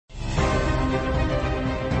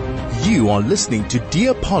You are listening to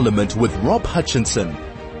Dear Parliament with Rob Hutchinson,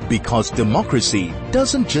 because democracy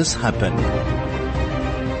doesn't just happen.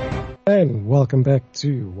 And welcome back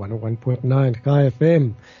to 101.9 High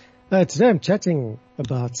FM. Today I'm chatting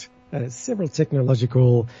about several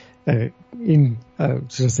technological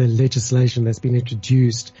legislation that's been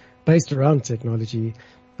introduced based around technology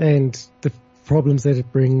and the problems that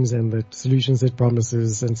it brings and the solutions it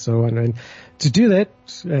promises and so on. And to do that,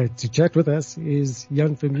 to chat with us is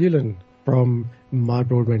Jan Vermeulen from My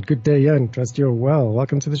Broadband. Good day, Jan. Trust you're well.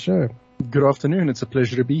 Welcome to the show. Good afternoon. It's a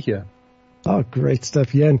pleasure to be here. Oh, great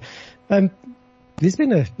stuff, Jan. There's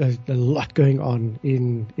been a lot going on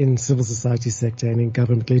in civil society sector and in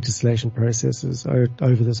government legislation processes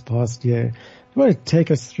over this past year. Do you want to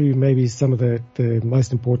take us through maybe some of the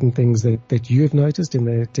most important things that you've noticed in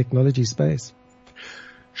the technology space?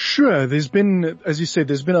 Sure. There's been, as you said,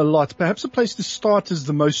 there's been a lot. Perhaps a place to start is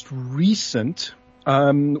the most recent.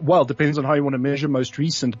 Well, depends on how you want to measure most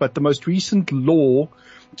recent, but the most recent law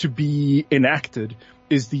to be enacted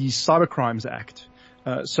is the Cybercrimes Act.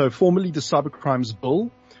 So formerly the Cybercrimes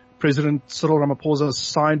Bill. President Cyril Ramaphosa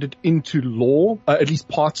signed it into law, at least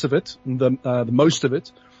parts of it. The most of it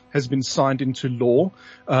has been signed into law,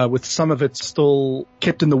 with some of it still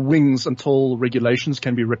kept in the wings until regulations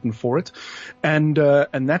can be written for it. And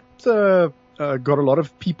that got a lot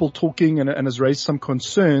of people talking and has raised some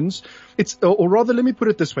concerns. Or rather, let me put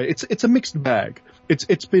it this way. It's a mixed bag.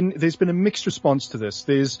 There's been a mixed response to this.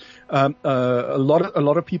 There's, a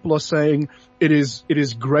lot of people are saying it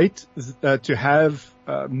is great, to have,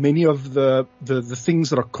 many of the things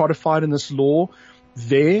that are codified in this law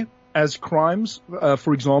there as crimes.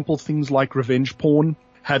 For example, things like revenge porn,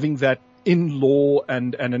 having that in law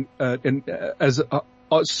and as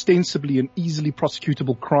ostensibly an easily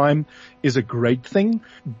prosecutable crime is a great thing.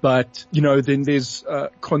 But, then there's,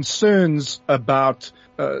 concerns about,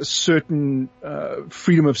 certain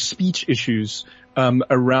freedom of speech issues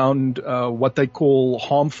around what they call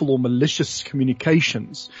harmful or malicious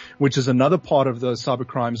communications, which is another part of the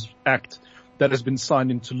Cybercrimes Act that has been signed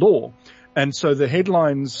into law. And so the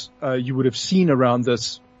headlines you would have seen around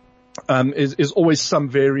this is always some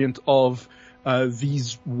variant of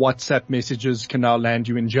these WhatsApp messages can now land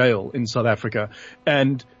you in jail in South Africa.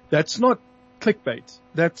 And that's not clickbait.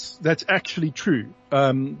 That's actually true.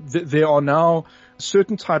 There are now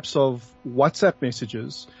certain types of WhatsApp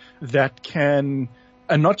messages that can,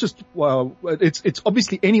 and not just, well, it's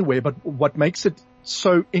obviously anywhere, but what makes it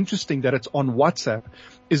so interesting that it's on WhatsApp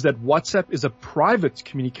is that WhatsApp is a private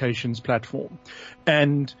communications platform.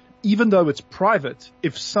 And even though it's private,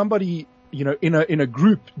 if somebody, in a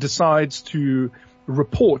group decides to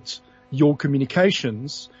report your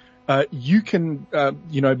communications, you can,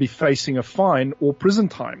 be facing a fine or prison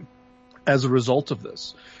time as a result of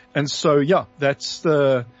this. And so, yeah, that's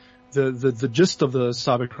the gist of the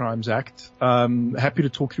Cybercrimes Act. Happy to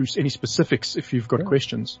talk through any specifics if you've got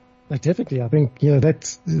questions. Definitely. I think,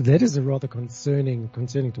 that is a rather concerning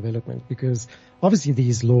development, because obviously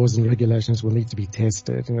these laws and regulations will need to be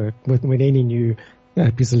tested. When any new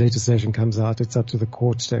piece of legislation comes out, it's up to the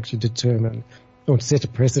courts to actually determine or set a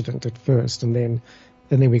precedent at first, and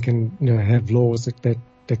then we can, have laws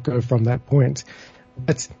that go from that point.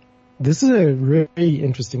 But this is a really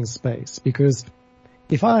interesting space, because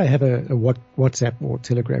if I have a WhatsApp or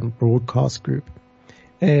Telegram broadcast group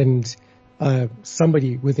and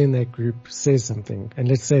somebody within that group says something, and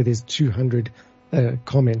let's say there's 200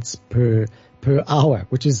 comments per hour,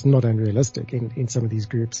 which is not unrealistic in some of these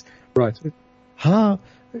groups. Right. How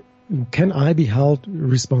can I be held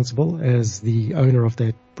responsible as the owner of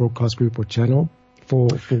that broadcast group or channel for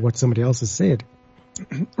what somebody else has said?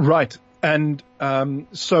 Right. And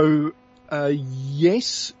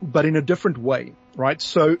yes, but in a different way, right?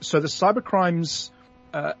 So the Cybercrimes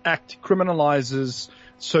Act criminalizes,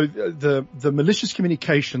 so the malicious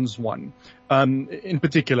communications one, in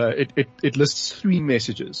particular, it lists 3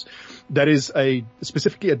 messages. That is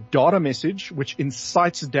specifically a data message which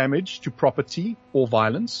incites damage to property or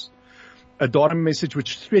violence, a data message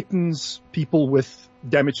which threatens people with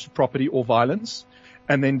damage to property or violence,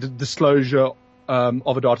 and then the disclosure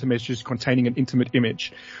of a data message containing an intimate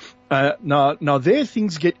image. Now there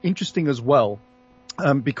things get interesting as well,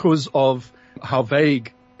 because of how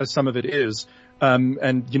vague some of it is.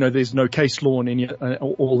 And there's no case law and any,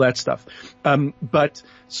 all that stuff. But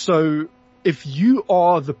so if you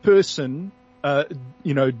are the person,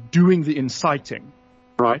 doing the inciting,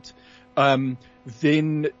 right?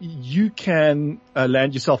 Then you can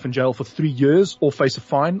land yourself in jail for 3 years or face a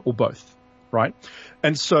fine or both, right?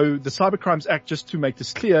 And so the Cybercrimes Act, just to make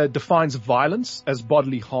this clear, defines violence as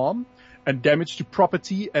bodily harm and damage to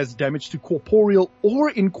property as damage to corporeal or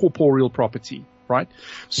incorporeal property, right?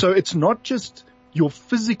 So it's not just your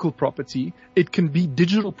physical property, it can be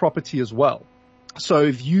digital property as well. So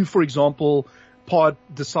if you, for example,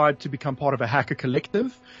 decide to become part of a hacker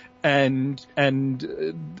collective and on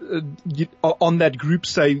that group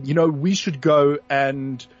say, we should go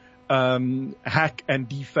and hack and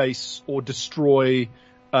deface or destroy,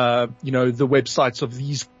 the websites of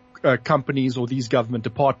these companies or these government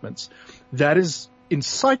departments. That is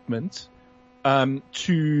incitement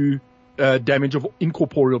to damage of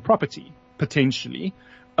incorporeal property, potentially.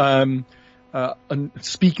 And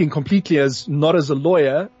speaking completely not as a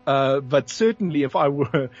lawyer, but certainly if I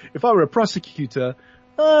were a prosecutor,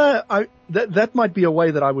 that might be a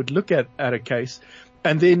way that I would look at a case.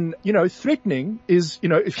 And then, threatening is,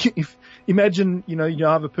 if imagine, you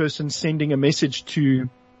have a person sending a message to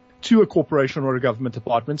a corporation or a government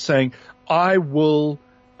department saying, I will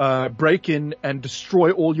break in and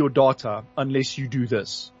destroy all your data unless you do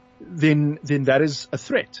this. Then that is a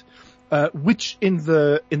threat, which in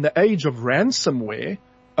the age of ransomware,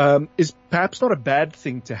 is perhaps not a bad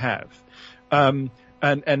thing to have. And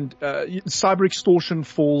cyber extortion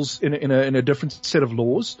falls in a different set of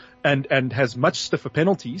laws and has much stiffer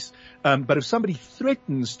penalties. But if somebody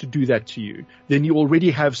threatens to do that to you, then you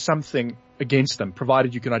already have something against them,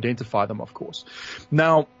 provided you can identify them, of course.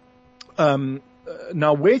 Now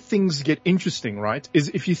where things get interesting, right, is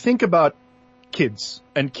if you think about kids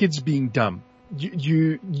and kids being dumb,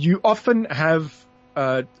 you often have,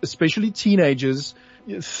 especially teenagers,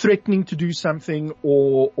 threatening to do something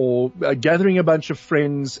or gathering a bunch of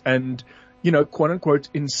friends and, quote unquote,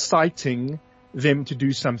 inciting them to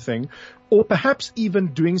do something, or perhaps even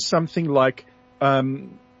doing something like,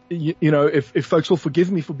 if folks will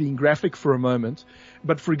forgive me for being graphic for a moment,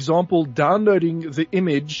 but for example, downloading the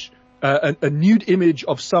image, a nude image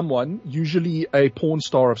of someone, usually a porn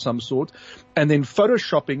star of some sort, and then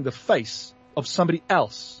photoshopping the face of somebody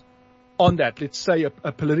else on that, let's say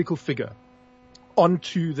a political figure,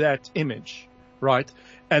 onto that image, right?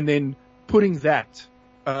 And then putting that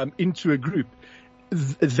into a group.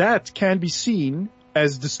 That can be seen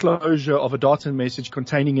as disclosure of a data message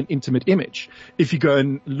containing an intimate image, if you go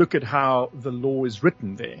and look at how the law is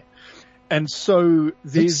written there. And so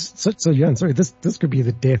there's... So Jan, sorry, this could be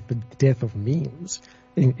the death of memes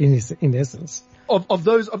in essence. Of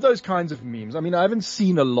those kinds of memes. I mean, I haven't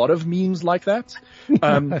seen a lot of memes like that.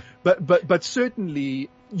 But certainly,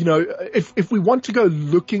 if we want to go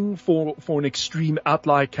looking for an extreme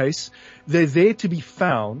outlier case, they're there to be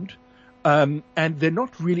found, and they're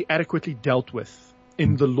not really adequately dealt with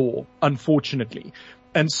in the law, unfortunately.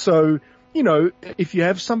 And so, if you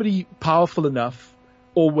have somebody powerful enough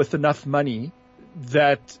or with enough money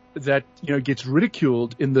that gets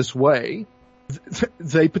ridiculed in this way,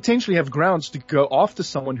 they potentially have grounds to go after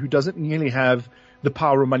someone who doesn't nearly have the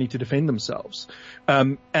power or money to defend themselves.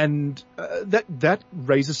 That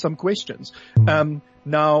raises some questions.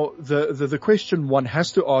 Now, the question one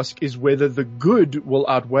has to ask is whether the good will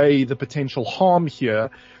outweigh the potential harm here.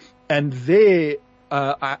 And there,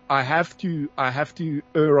 I have to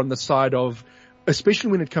err on the side of,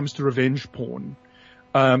 especially when it comes to revenge porn,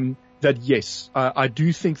 that yes, I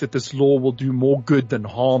do think that this law will do more good than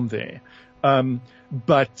harm there.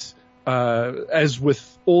 But as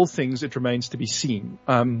with all things, it remains to be seen.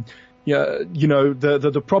 The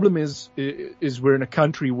problem is we're in a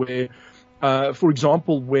country where, for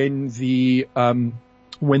example, when the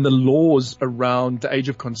laws around the age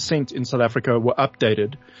of consent in South Africa were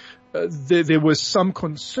updated, there were some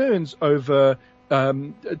concerns over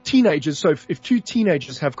teenagers. So if two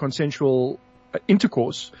teenagers have consensual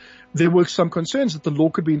intercourse, there were some concerns that the law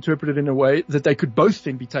could be interpreted in a way that they could both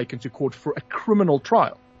then be taken to court for a criminal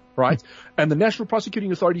trial, right? And the National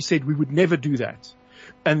Prosecuting Authority said we would never do that.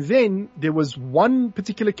 And then there was one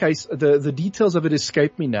particular case, the details of it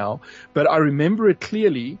escape me now, but I remember it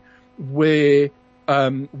clearly, where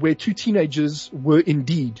two teenagers were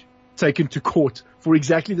indeed taken to court for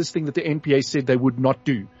exactly this thing that the NPA said they would not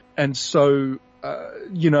do. And so,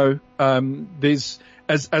 there's,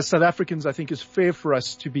 as South Africans, I think it's fair for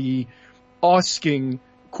us to be asking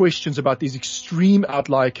questions about these extreme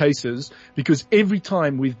outlier cases, because every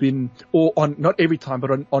time we've been, not every time,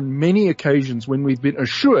 but on many occasions when we've been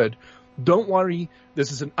assured, don't worry,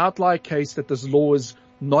 this is an outlier case that this law is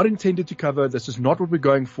not intended to cover, this is not what we're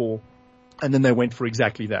going for, and then they went for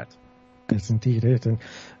exactly that. That's indeed it. And,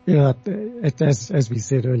 as we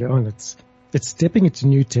said earlier on, it's stepping into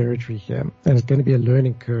new territory here, and it's going to be a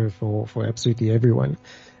learning curve for absolutely everyone.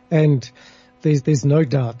 And there's no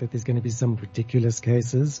doubt that there's going to be some ridiculous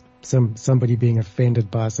cases, somebody being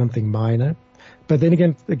offended by something minor. But then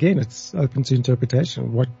again, it's open to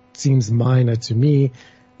interpretation. What seems minor to me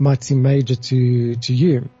might seem major to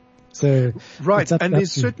you. So right, and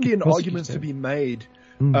there's certainly an argument to be made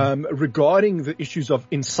regarding the issues of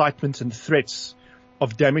incitement and threats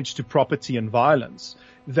of damage to property and violence,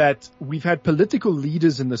 that we've had political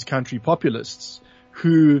leaders in this country, populists,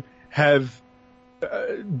 who have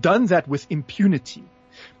done that with impunity.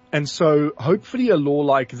 And so hopefully a law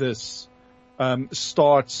like this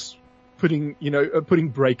starts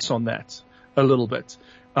putting brakes on that a little bit.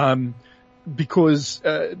 Because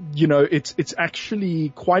it's actually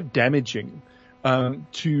quite damaging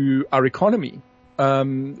to our economy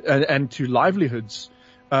and to livelihoods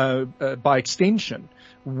by extension,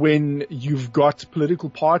 when you've got political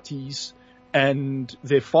parties and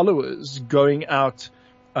their followers going out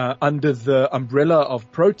under the umbrella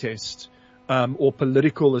of protest or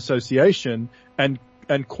political association and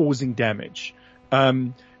causing damage.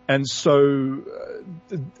 And so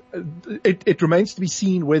it remains to be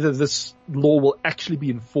seen whether this law will actually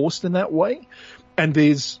be enforced in that way. And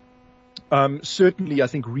there's certainly, I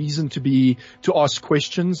think, reason to ask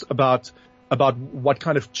questions about what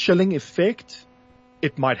kind of chilling effect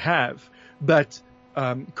it might have. But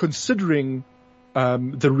considering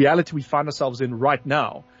the reality we find ourselves in right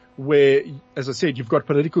now, where, as I said, you've got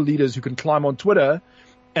political leaders who can climb on Twitter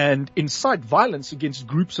and incite violence against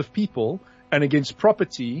groups of people and against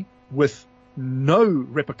property with no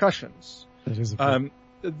repercussions. This kind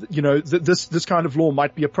of law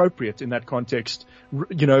might be appropriate in that context,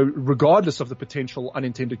 regardless of the potential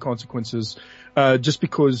unintended consequences, just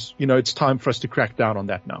because, it's time for us to crack down on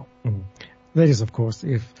that now. Mm. That is, of course,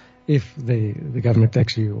 if the government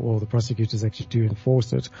actually, or the prosecutors actually do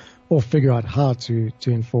enforce it, or figure out how to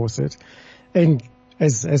enforce it. And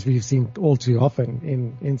as we've seen all too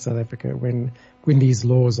often in South Africa, when these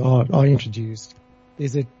laws are introduced,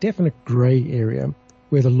 there's a definite gray area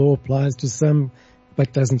where the law applies to some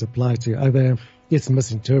but doesn't apply to other, gets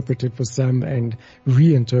misinterpreted for some and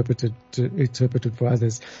interpreted for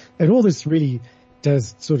others. And all this really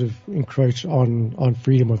does sort of encroach on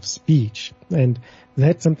freedom of speech. And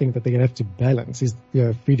that's something that they're going to have to balance, is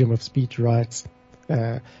freedom of speech rights,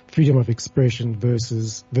 freedom of expression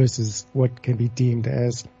versus what can be deemed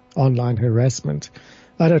as online harassment.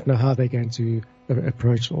 I don't know how they're going to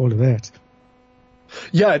approach all of that.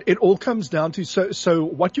 Yeah, it all comes down to, so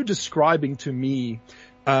what you're describing to me,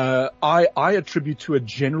 I attribute to a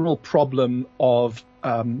general problem of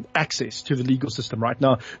access to the legal system right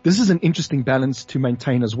now. This is an interesting balance to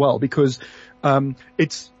maintain as well, because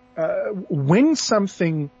it's when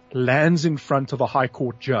something lands in front of a high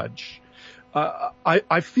court judge,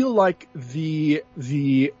 I feel like the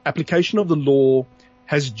application of the law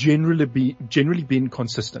has generally been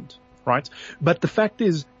consistent, right? But the fact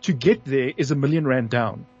is, to get there is R1 million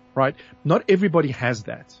down, right? Not everybody has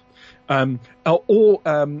that. If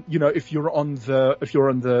you're on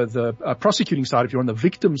the prosecuting side, if you're on the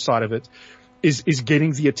victim side of it, is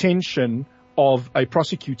getting the attention of a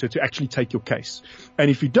prosecutor to actually take your case.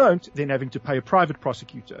 And if you don't, then having to pay a private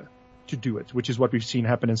prosecutor to do it, which is what we've seen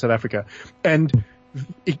happen in South Africa. And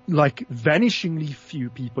vanishingly few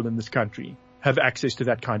people in this country have access to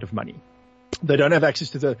that kind of money. They don't have access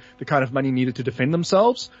to the kind of money needed to defend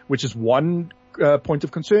themselves, which is one point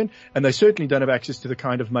of concern, and they certainly don't have access to the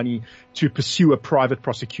kind of money to pursue a private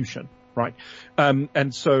prosecution, right?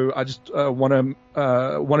 And so I just wanted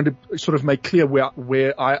to sort of make clear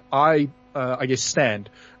where I guess stand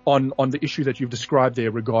on the issue that you've described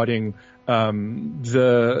there regarding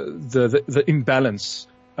the imbalance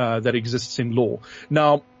that exists in law.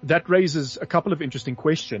 Now, that raises a couple of interesting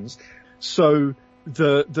questions. So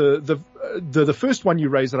the first one you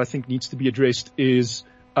raised that I think needs to be addressed is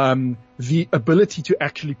the ability to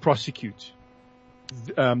actually prosecute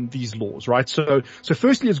these laws, right? So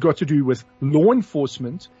firstly, it's got to do with law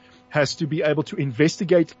enforcement has to be able to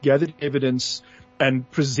investigate, gather evidence, and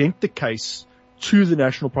present the case to the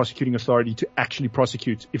National Prosecuting Authority to actually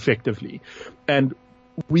prosecute effectively. And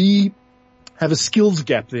we have a skills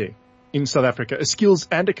gap there in South Africa, a skills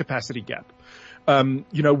and a capacity gap.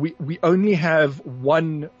 We only have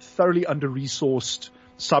one thoroughly under-resourced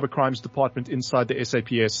cybercrimes department inside the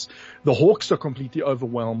SAPS. The Hawks are completely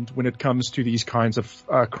overwhelmed when it comes to these kinds of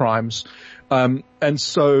crimes. And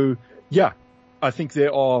so, yeah, I think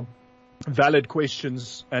there are valid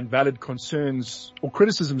questions and valid concerns or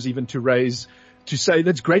criticisms even to raise, to say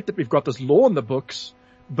that's great that we've got this law in the books,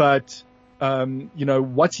 but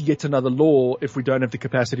what's yet another law if we don't have the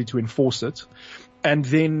capacity to enforce it? And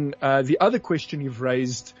then the other question you've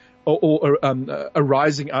raised, or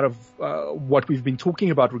arising out of what we've been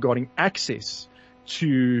talking about regarding access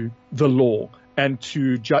to the law and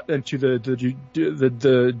to the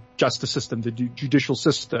justice system, the judicial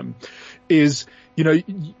system, is,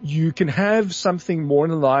 you can have something more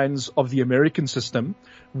in the lines of the American system,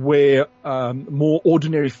 where more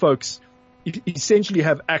ordinary folks essentially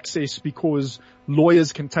have access because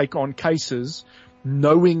lawyers can take on cases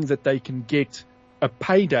knowing that they can get a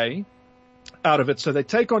payday out of it. So they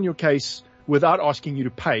take on your case without asking you to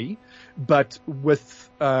pay, but with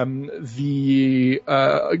the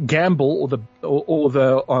gamble with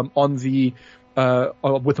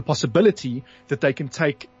the possibility that they can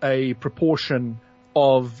take a proportion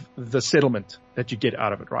of the settlement that you get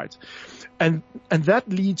out of it, right? And that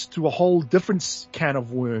leads to a whole different can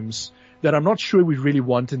of worms that I'm not sure we really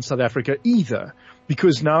want in South Africa either,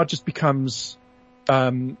 because now it just becomes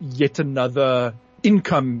yet another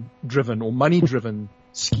income-driven or money-driven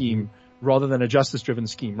scheme rather than a justice-driven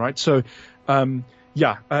scheme, right? So, there's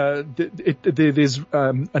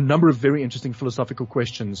a number of very interesting philosophical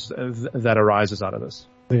questions that arises out of this.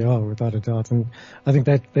 They are, without a doubt, and I think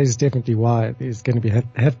that is definitely why there's going to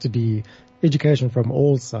have to be education from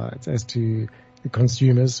all sides as to the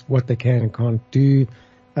consumers, what they can and can't do.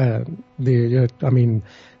 We're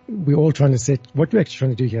all trying to what we're actually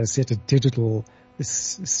trying to do here is set a digital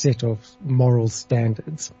set of moral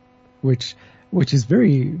standards, which is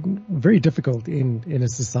very, very difficult in a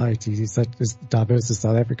society such as diverse as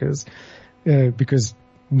South Africa's, because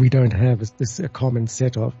we don't have a common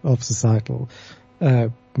set of societal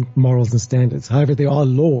morals and standards. However, there are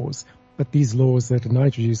laws, but these laws that are now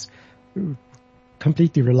introduced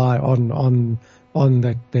completely rely on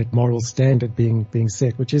that moral standard being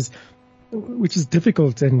set, which is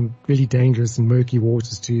difficult and really dangerous and murky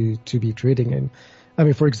waters to be treading in. I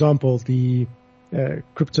mean, for example, the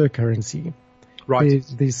cryptocurrency. Right.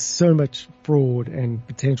 There's so much fraud and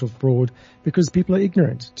potential fraud because people are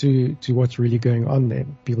ignorant to what's really going on there.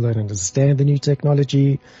 People don't understand the new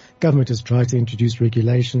technology. Government has tried to introduce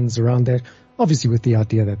regulations around that, obviously with the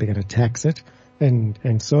idea that they're going to tax it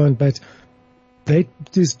and so on. But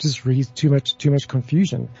there's just really too much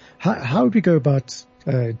confusion. How would we go about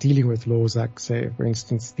dealing with laws like, say, for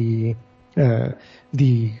instance, the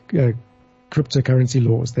cryptocurrency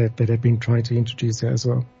laws that have been trying to introduce here as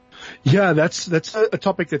well? Yeah, that's a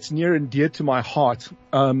topic that's near and dear to my heart.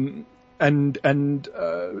 And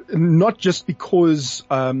not just because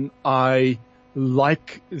I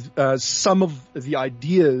like some of the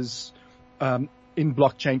ideas in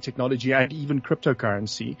blockchain technology and even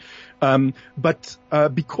cryptocurrency, but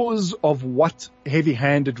because of what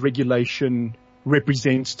heavy-handed regulation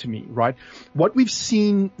represents to me, right? What we've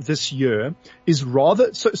seen this year is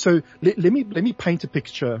rather so let me paint a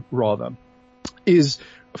picture rather, is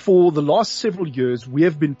for the last several years, we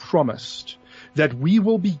have been promised that we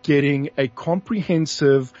will be getting a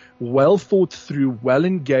comprehensive, well thought through, well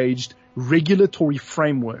engaged regulatory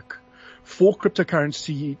framework for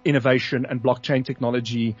cryptocurrency innovation and blockchain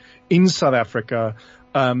technology in South Africa,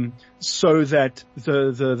 so that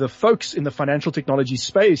the folks in the financial technology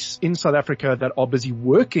space in South Africa that are busy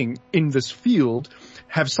working in this field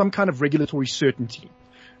have some kind of regulatory certainty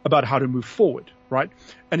about how to move forward, right?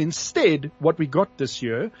 And instead, what we got this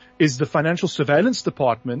year is the Financial Surveillance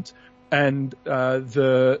Department and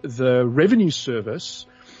the Revenue Service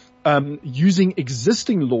using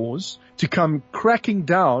existing laws to come cracking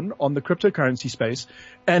down on the cryptocurrency space.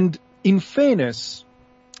 And in fairness,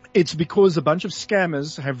 it's because a bunch of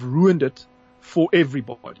scammers have ruined it for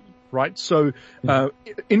everybody, right? So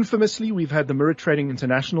infamously, we've had the Mirror Trading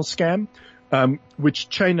International scam, which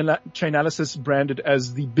Chainalysis branded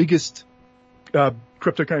as the biggest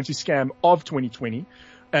cryptocurrency scam of 2020.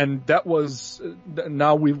 And that was,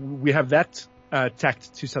 now we have that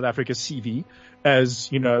tacked to South Africa's CV as,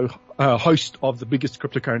 host of the biggest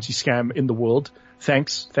cryptocurrency scam in the world.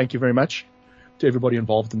 Thank you very much to everybody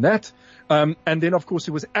involved in that. And then, of course,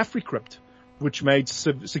 it was AfriCrypt, which made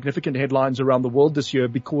significant headlines around the world this year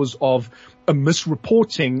because of a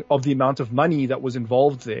misreporting of the amount of money that was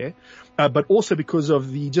involved there, but also because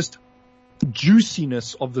of the just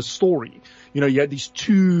juiciness of the story. You had these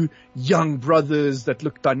two young brothers that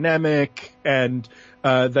looked dynamic, and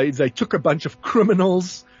they took a bunch of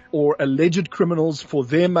criminals or alleged criminals for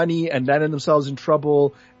their money and landed themselves in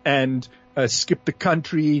trouble and skipped the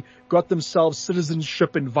country, got themselves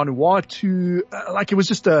citizenship in Vanuatu. It was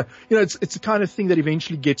just it's the kind of thing that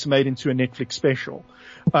eventually gets made into a Netflix special.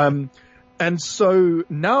 And so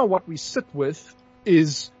now what we sit with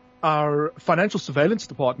is our Financial Surveillance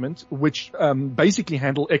Department, which basically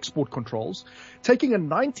handle export controls, taking a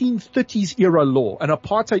 1930s era law, an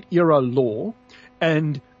apartheid era law,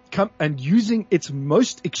 and using its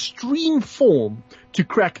most extreme form to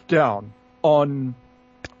crack down on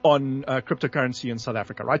on cryptocurrency in South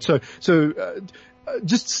Africa, right? So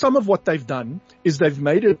just some of what they've done is they've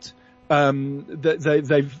made it.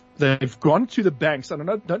 They've gone to the banks. I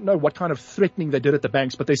don't know what kind of threatening they did at the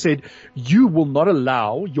banks, but they said you will not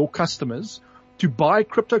allow your customers to buy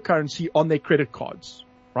cryptocurrency on their credit cards,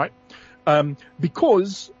 right?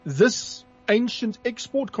 Because this ancient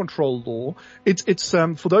export control law, it's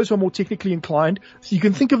for those who are more technically inclined, so you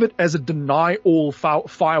can think of it as a deny all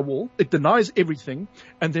firewall. It denies everything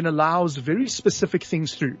and then allows very specific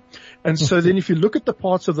things through. And so then if you look at the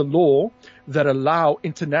parts of the law that allow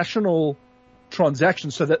international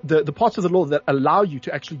transactions, so that the parts of the law that allow you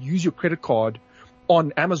to actually use your credit card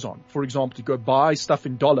on Amazon, for example, to go buy stuff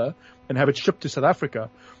in dollar and have it shipped to South Africa,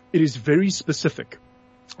 it is very specific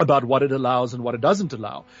about what it allows and what it doesn't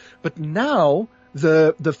allow. But now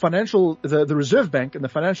the Reserve Bank and the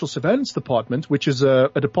Financial Surveillance Department, which is a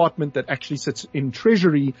department that actually sits in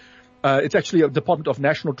Treasury, it's actually a Department of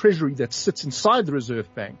National Treasury that sits inside the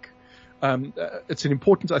Reserve Bank. It's an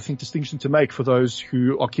important, I think, distinction to make for those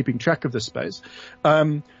who are keeping track of this space.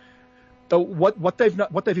 What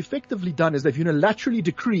they've effectively done is they've unilaterally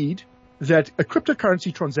decreed that a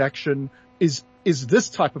cryptocurrency transaction is this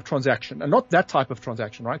type of transaction and not that type of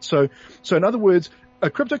transaction, right? So in other words, a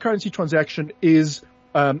cryptocurrency transaction is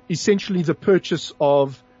essentially the purchase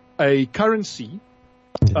of a currency,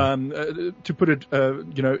 to put it,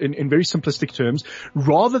 in very simplistic terms,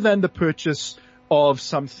 rather than the purchase of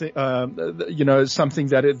something, something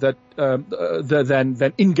than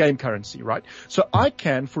in-game currency, right? So I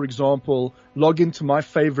can, for example, log into my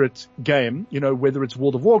favorite game, whether it's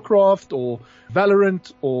World of Warcraft or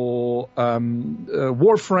Valorant or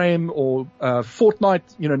Warframe or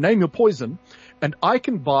Fortnite, name your poison, and I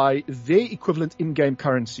can buy their equivalent in-game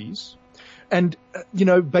currencies. And,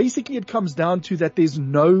 basically it comes down to that there's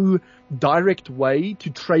no direct way to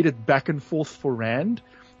trade it back and forth for rand.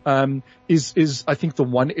 Is I think the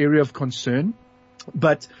one area of concern.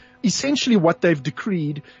 But essentially what they've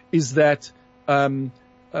decreed is that it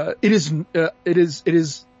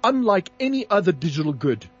is unlike any other digital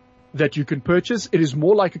good that you can purchase. It is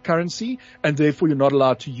more like a currency, and therefore you're not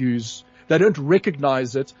allowed to use. They don't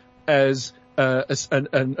recognize it as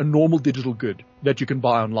a normal digital good that you can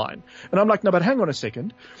buy online. And I'm like, no, but hang on a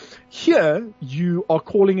second. Here you are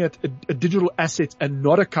calling it a digital asset and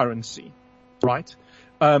not a currency, right?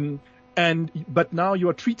 But now you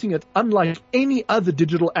are treating it unlike any other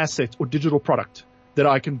digital asset or digital product that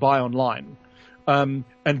I can buy online,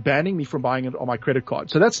 and banning me from buying it on my credit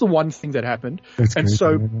card. So that's the one thing that happened. That's and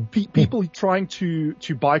so people trying to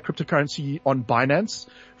buy cryptocurrency on Binance,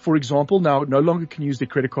 for example, now no longer can use their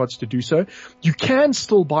credit cards to do so. You can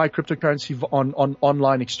still buy cryptocurrency on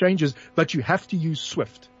online exchanges, but you have to use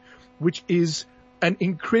SWIFT, which is an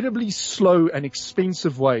incredibly slow and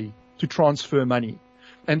expensive way to transfer money.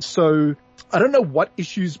 And so I don't know what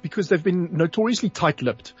issues, because they've been notoriously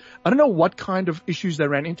tight-lipped. I don't know what kind of issues they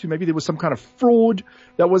ran into. Maybe there was some kind of fraud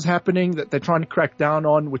that was happening that they're trying to crack down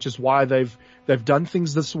on, which is why they've done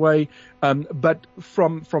things this way. But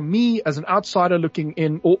from me as an outsider looking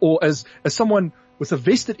in, or as someone with a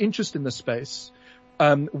vested interest in the space,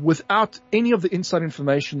 without any of the inside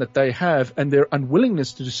information that they have and their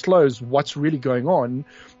unwillingness to disclose what's really going on,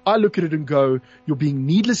 I look at it and go, you're being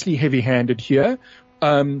needlessly heavy-handed here.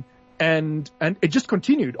 And it just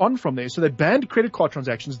continued on from there. So they banned credit card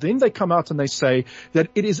transactions. Then they come out and they say that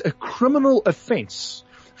it is a criminal offense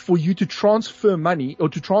for you to transfer money or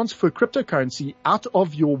to transfer cryptocurrency out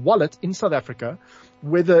of your wallet in South Africa,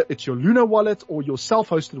 whether it's your Luna wallet or your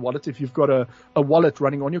self-hosted wallet, if you've got a wallet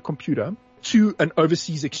running on your computer, to an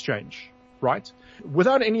overseas exchange, right?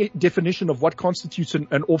 Without any definition of what constitutes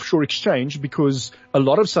an offshore exchange, because a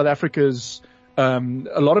lot of South Africa's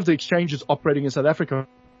a lot of the exchanges operating in South Africa.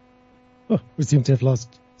 Oh, we seem to have lost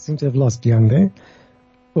Jan there.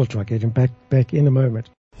 We'll try getting back in a moment.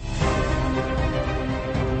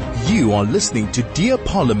 You are listening to Dear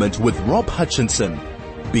Parliament with Rob Hutchinson,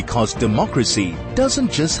 because democracy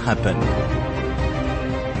doesn't just happen.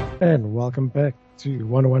 And welcome back to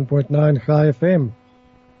 101.9 High FM.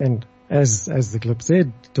 And as the clip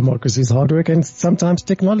said, democracy is hard work, and sometimes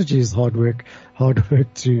technology is hard work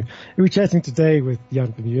too. We're chatting today with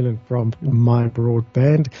Jan Vermeulen from My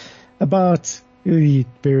Broadband about the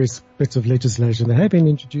various bits of legislation that have been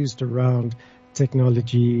introduced around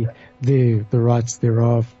technology, the rights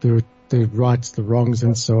thereof, the rights, the wrongs,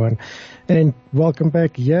 and so on. And welcome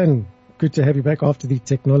back, Jan. Good to have you back after the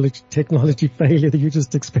technology failure that you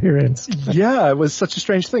just experienced. Yeah, it was such a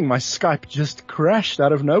strange thing. My Skype just crashed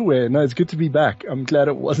out of nowhere. No, it's good to be back. I'm glad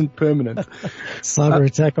it wasn't permanent. Cyber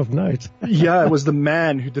attack of note. Yeah, it was the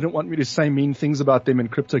man who didn't want me to say mean things about them in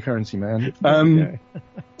cryptocurrency, man. Okay.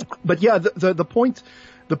 But yeah, the point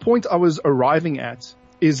I was arriving at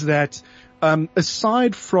is that,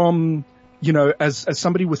 aside from, as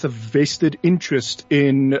somebody with a vested interest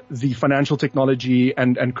in the financial technology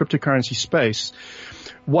and cryptocurrency space,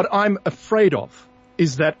 what I'm afraid of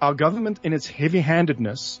is that our government, in its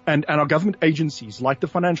heavy-handedness, and our government agencies like the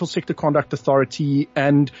Financial Sector Conduct Authority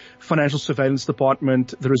and Financial Surveillance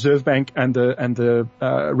Department, the Reserve Bank and the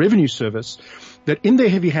Revenue Service, that in their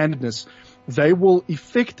heavy-handedness, they will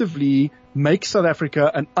effectively make South Africa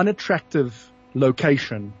an unattractive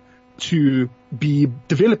location to be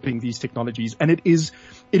developing these technologies. And it is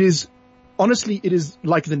honestly, it is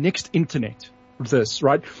like the next internet, this,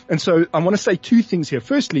 right? And so I want to say two things here.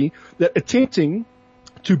 Firstly, that attempting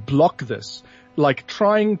to block this, like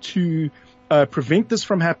trying to prevent this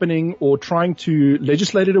from happening or trying to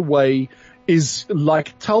legislate it away, is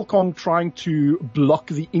like Telkom trying to block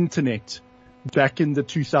the internet back in the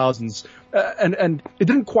 2000s. And it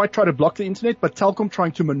didn't quite try to block the internet, but Telkom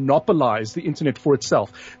trying to monopolize the internet for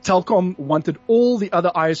itself. Telkom wanted all the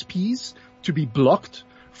other ISPs to be blocked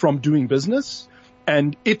from doing business,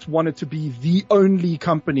 and it wanted to be the only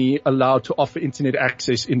company allowed to offer internet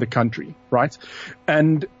access in the country, right?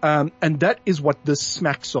 And that is what this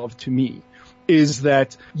smacks of to me, is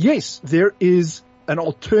that yes, there is an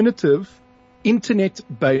alternative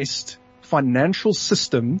internet-based financial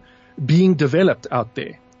system being developed out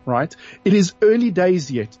there, right? It is early days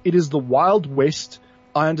yet. It is the Wild West.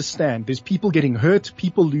 I understand. There's people getting hurt,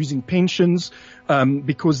 people losing pensions,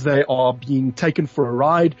 because they are being taken for a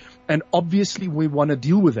ride. And obviously we want to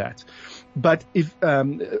deal with that. But if,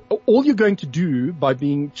 all you're going to do by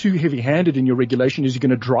being too heavy-handed in your regulation is you're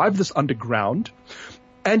going to drive this underground,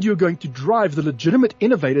 and you're going to drive the legitimate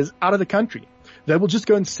innovators out of the country. They will just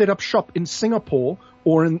go and set up shop in Singapore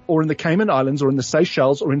or in the Cayman Islands or in the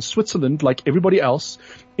Seychelles or in Switzerland like everybody else,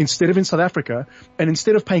 instead of in South Africa. And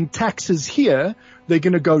instead of paying taxes here, they're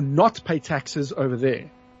going to go not pay taxes over there,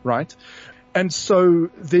 right? And so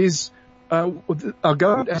there's, our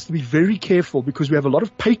government has to be very careful, because we have a lot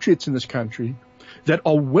of patriots in this country that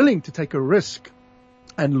are willing to take a risk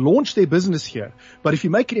and launch their business here. But if you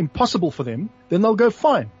make it impossible for them, then they'll go,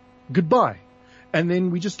 fine, goodbye. And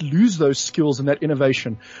then we just lose those skills and that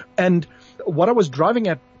innovation. And what I was driving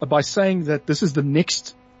at by saying that this is the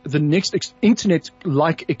next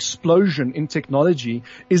internet-like explosion in technology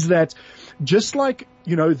is that just like,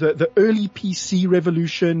 the early PC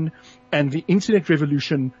revolution and the internet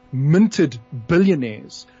revolution minted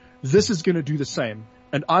billionaires, this is going to do the same.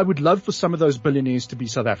 And I would love for some of those billionaires to be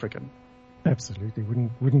South African. Absolutely.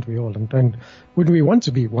 Wouldn't we all? And wouldn't we want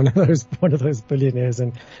to be one of those billionaires?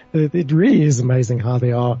 And it really is amazing how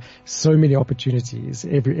there are so many opportunities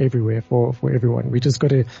everywhere for everyone. We just got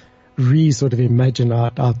to sort of imagine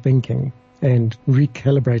our thinking and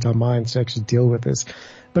recalibrate our minds to actually deal with this.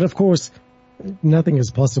 But of course, nothing is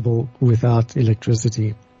possible without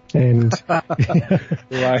electricity. And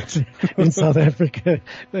right. In South Africa,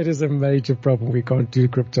 that is a major problem. We can't do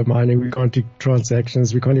crypto mining. We can't do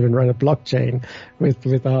transactions. We can't even run a blockchain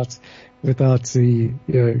without the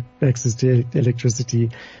access to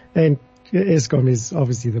electricity. And Eskom is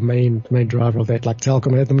obviously the main driver of that. Like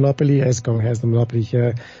Telkom had the monopoly, Eskom has the monopoly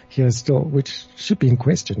here still, which should be in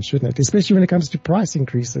question, shouldn't it? Especially when it comes to price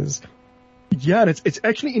increases. Yeah, and it's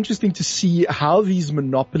actually interesting to see how these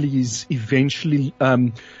monopolies eventually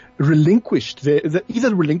relinquished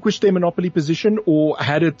either relinquished their monopoly position or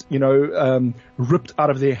had it, ripped out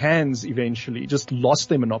of their hands eventually, just lost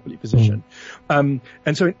their monopoly position. And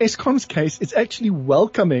so in Eskom's case, it's actually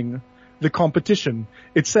welcoming the competition.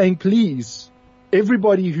 It's saying, please,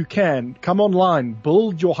 everybody who can, come online,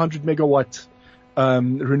 build your 100 megawatt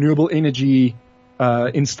renewable energy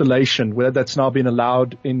installation, where that's now been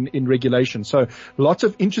allowed in regulation. So lots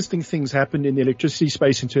of interesting things happened in the electricity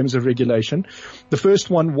space in terms of regulation. The first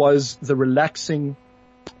one was the relaxing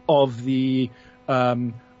of the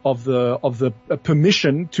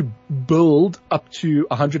permission to build up to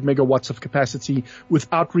 100 megawatts of capacity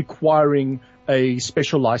without requiring a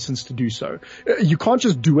special license to do so. You can't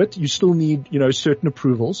just do it. You still need, certain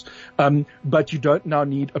approvals. But you don't now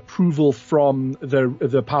need approval from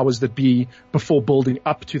the powers that be before building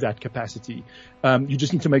up to that capacity. You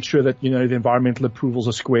just need to make sure that, the environmental approvals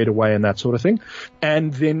are squared away and that sort of thing.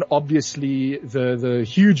 And then obviously the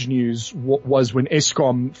huge news was when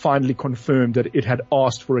Eskom finally confirmed that it had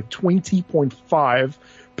asked for a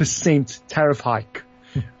 20.5% tariff hike,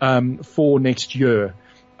 for next year.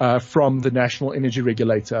 From the National Energy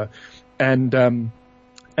Regulator. And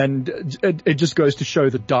it just goes to show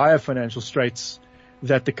the dire financial straits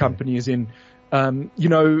that the company is in.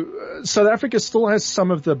 South Africa still has some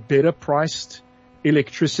of the better priced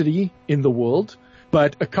electricity in the world.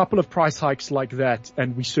 But a couple of price hikes like that,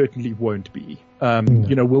 and we certainly won't be.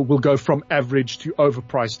 We'll go from average to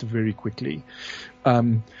overpriced very quickly.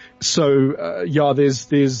 There's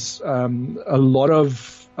a lot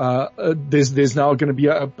of, there's now going to be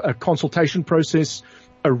a consultation process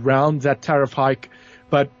around that tariff hike.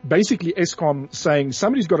 But basically Eskom saying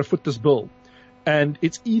somebody's got to foot this bill, and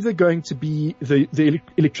it's either going to be the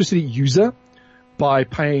electricity user by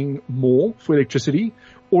paying more for electricity,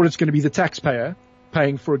 or it's going to be the taxpayer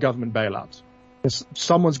paying for a government bailout.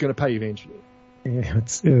 Someone's going to pay eventually. Yeah,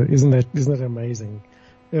 isn't that amazing?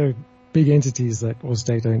 Big entities or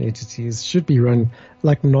state-owned entities should be run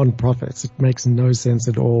like non-profits. It makes no sense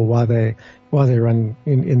at all why they run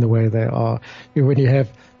in the way they are. When you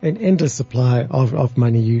have an endless supply of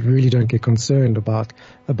money, you really don't get concerned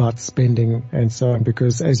about spending and so on,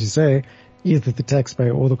 because, as you say, either the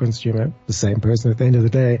taxpayer or the consumer, the same person at the end of the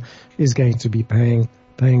day, is going to be paying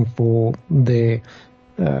for their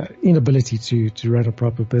inability to run a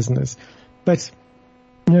proper business. But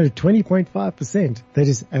 20.5%, that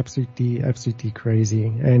is absolutely crazy.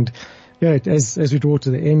 And as we draw to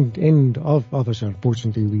the end of the show,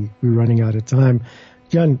 unfortunately we're running out of time.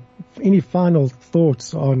 Jan, any final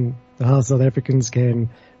thoughts on how South Africans can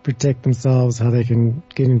protect themselves, how they can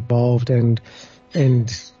get involved and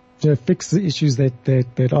fix the issues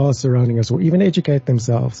that are surrounding us, or even educate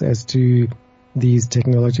themselves as to these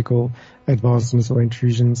technological advancements or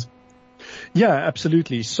intrusions? Yeah,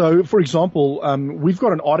 absolutely. So, for example, we've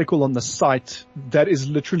got an article on the site that is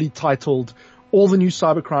literally titled "All the New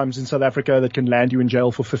Cybercrimes in South Africa That Can Land You in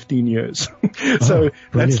Jail for 15 Years." So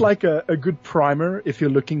that's like a good primer if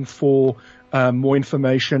you're looking for more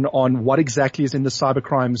information on what exactly is in the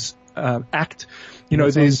Cybercrimes Act.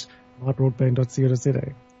 There's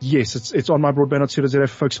mybroadband.co.za. Yes, it's on mybroadband.co.za for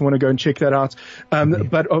folks who want to go and check that out.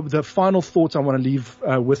 But the final thought I want to leave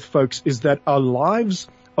with folks is that our lives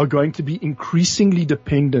are going to be increasingly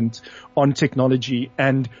dependent on technology,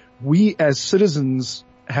 and we as citizens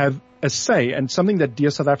have a say. And something that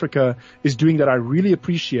Dear South Africa is doing that I really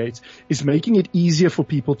appreciate is making it easier for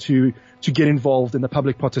people to get involved in the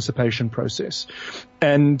public participation process.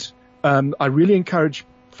 And I really encourage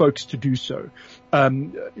folks to do so.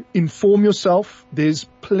 Inform yourself. There's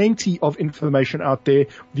plenty of information out there.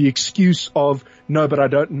 The excuse of, no, but I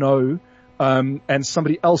don't know, and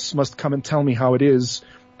somebody else must come and tell me how it is.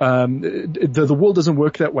 The world doesn't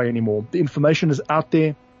work that way anymore. The information is out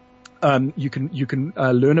there. You can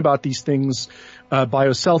learn about these things by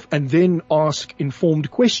yourself, and then ask informed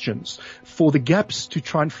questions for the gaps, to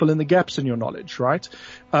try and fill in the gaps in your knowledge, right?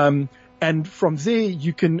 And from there,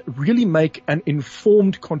 you can really make an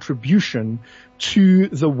informed contribution to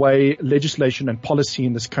the way legislation and policy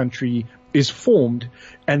in this country is formed,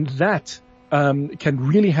 and that can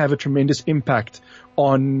really have a tremendous impact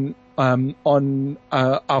on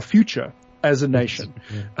our future as a nation.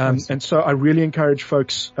 And so I really encourage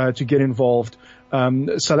folks to get involved.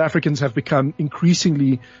 South Africans have become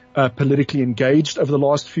increasingly politically engaged over the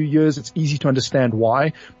last few years. It's easy to understand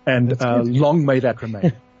why, and long may that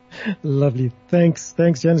remain. Lovely. Thanks,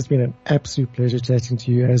 Jan. It's been an absolute pleasure chatting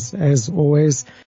to you as always.